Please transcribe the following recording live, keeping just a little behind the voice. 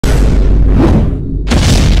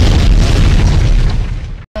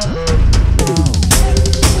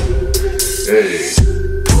Hey.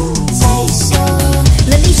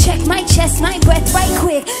 Let me check my chest, my breath right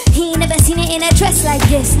quick. He ain't never seen it in a dress like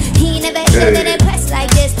this. He ain't never been impressed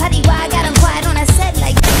like this. Potty why I got him quiet on a set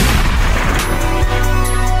like this.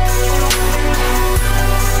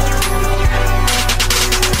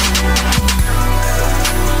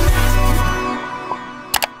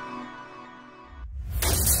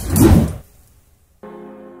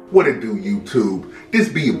 What it do, YouTube? This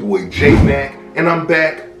be your boy Mack, and I'm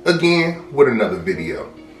back again with another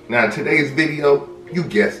video. Now in today's video, you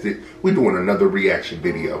guessed it, we're doing another reaction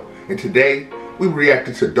video. And today, we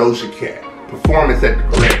reacted to Doja Cat, performance at the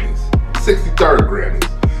Grammys, 63rd Grammys.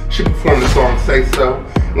 She performed the song Say So,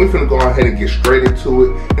 and we're finna go ahead and get straight into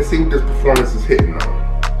it and see what this performance is hitting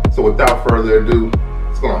on. So without further ado,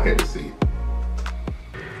 let's go ahead and see it.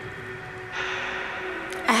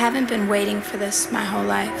 I haven't been waiting for this my whole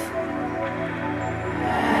life.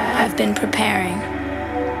 I've been preparing.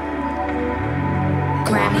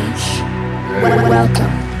 Grammys,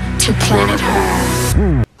 welcome to Planet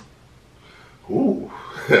Her. Ooh.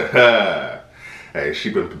 Hey, she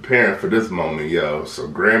been preparing for this moment, yo. So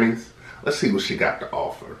Grammys, let's see what she got to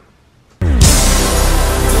offer.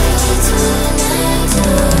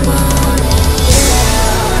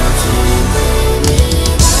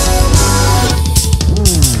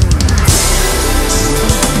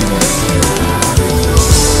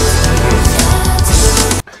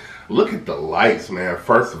 Look at the lights, man.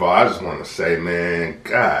 First of all, I just want to say, man,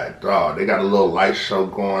 God, dog, they got a little light show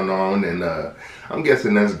going on, and I'm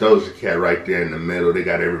guessing that's Doja Cat right there in the middle. They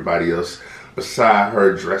got everybody else beside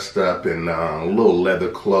her dressed up in little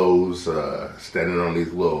leather clothes, standing on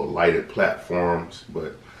these little lighted platforms.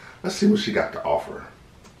 But let's see what she got to offer.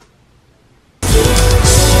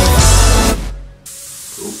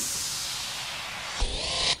 Ooh.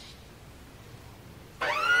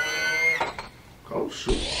 Oh,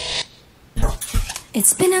 shoot.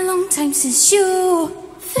 It's been a long time since you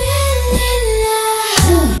fell in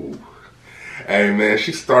love. Hey man,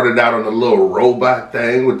 she started out on a little robot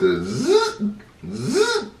thing with the zzz,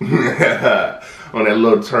 zzz, on that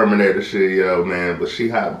little Terminator shit, yo, man. But she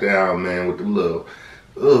hopped down, man, with the little,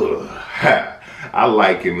 I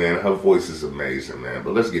like it, man. Her voice is amazing, man.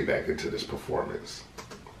 But let's get back into this performance.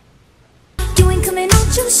 You ain't coming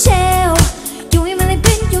out your shell. You ain't really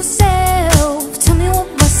been yourself. Tell me what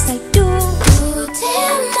must I do?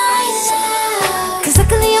 Tell myself. Cause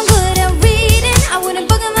luckily I'm good at reading. I wouldn't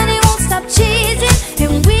bug him and he won't stop cheating.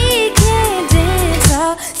 And we can dance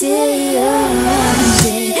all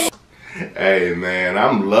day. Hey man,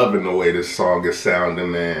 I'm loving the way this song is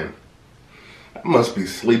sounding, man. I must be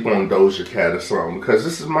sleep on Doja Cat or something, because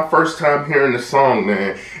this is my first time hearing the song,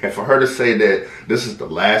 man. And for her to say that this is the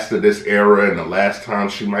last of this era and the last time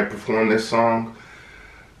she might perform this song,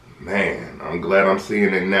 man, I'm glad I'm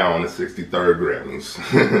seeing it now on the 63rd Grammys.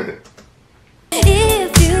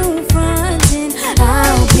 If you frontin',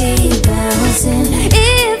 I'll be bouncing.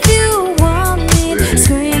 If you want me,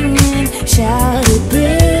 screaming, shout it,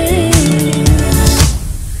 bring.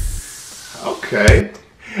 Okay.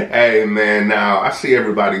 Hey man, now I see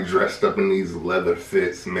everybody dressed up in these leather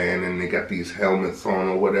fits, man, and they got these helmets on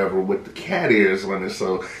or whatever with the cat ears on it.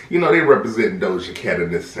 So, you know, they represent Doja Cat in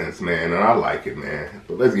this sense, man, and I like it, man.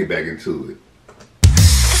 But let's get back into it.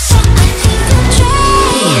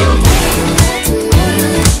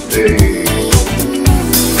 Hey.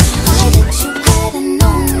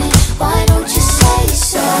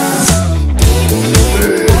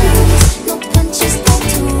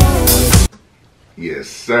 Yes,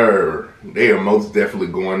 sir. They are most definitely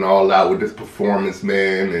going all out with this performance,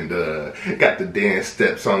 man, and got the dance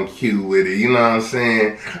steps on cue with it, you know what I'm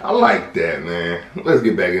saying? I like that, man. Let's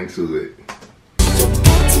get back into it.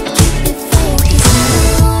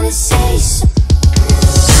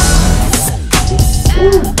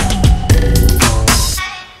 Ooh.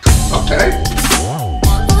 Okay.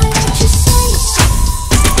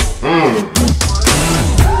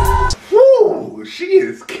 She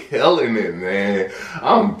is killing it, man.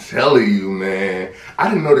 I'm telling you, man. I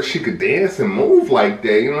didn't know that she could dance and move like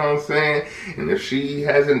that, you know what I'm saying? And if she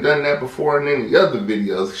hasn't done that before in any other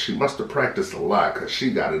videos, she must have practiced a lot, because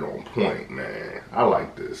she got it on point, man. I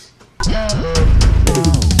like this.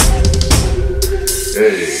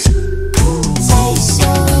 Hey.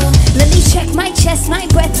 Let me check my chest, my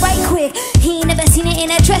breath right quick. He ain't never seen it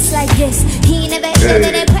in a dress like this. He ain't never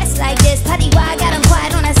been impressed like this. Potty why I got him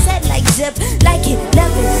quiet on a set like zip. Like it,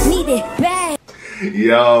 love it, need it, bad.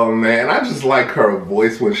 Yo, man, I just like her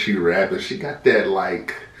voice when she raps. She got that,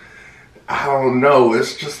 like, I don't know,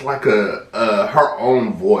 it's just like her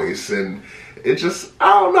own voice, and it just,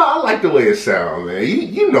 I don't know, I like the way it sounds, man.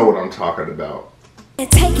 You know what I'm talking about.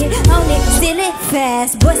 Take it, own it, steal it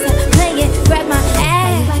fast. Boys are playing, grab my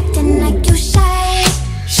ass. Acting like you shy.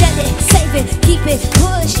 Shut it, save it, keep it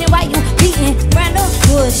pushing while you beating round the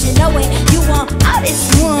bush. And knowing you want all this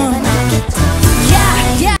one.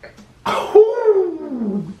 Yeah.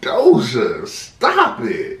 Ooh, Doja, stop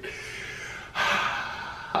it.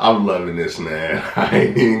 I'm loving this, man. I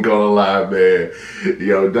ain't even gonna lie, man.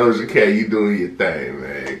 Yo, Doja Cat, you doing your thing,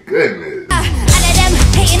 man. Goodness. All of them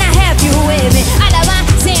hating, I have you with me. All of my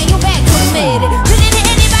saying you back committed. Putting in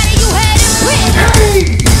anybody you had in prison.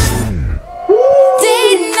 Hey!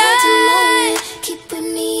 Denied. Keep with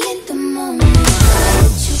me in the moment.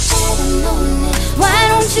 Why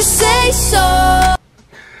don't you say so?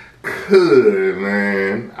 Good,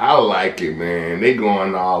 man. I like it, man. They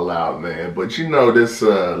going all out, man. But you know this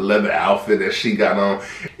leather outfit that she got on,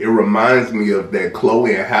 it reminds me of that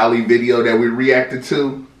Chloe and Halle video that we reacted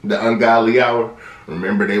to, the Ungodly Hour.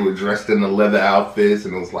 Remember they were dressed in the leather outfits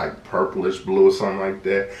and it was like purplish blue or something like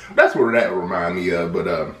that. That's what that remind me of. But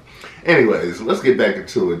anyways, let's get back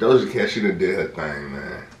into it. Doja Cat, she done did her thing,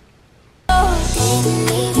 man. Didn't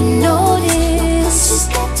even notice.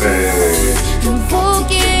 Hey. Don't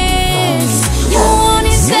focus. You want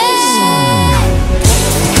it bad.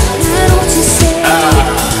 Why don't you say?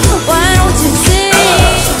 Why don't you say?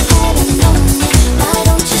 Why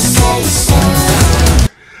don't you say so?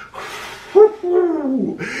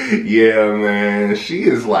 Yeah, man. She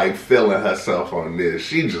is like feeling herself on this.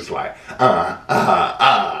 She just like, like,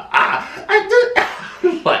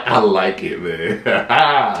 I like it, man.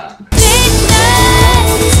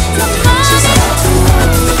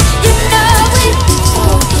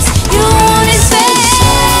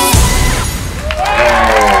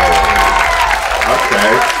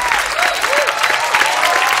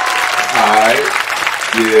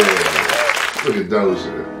 Yeah, look at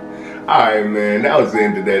Doja. Alright, man, that was the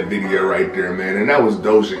end of that video right there, man. And that was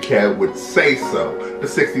Doja Cat with Say So, the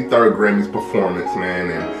 63rd Grammys performance,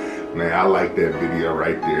 man. And man, I like that video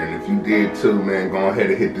right there. And if you did too, man, go ahead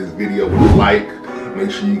and hit this video with a like.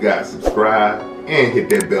 Make sure you guys subscribe and hit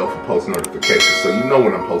that bell for post notifications so you know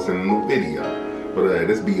when I'm posting a new video. But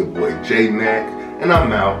this be your boy J Mack, and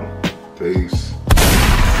I'm out. Peace.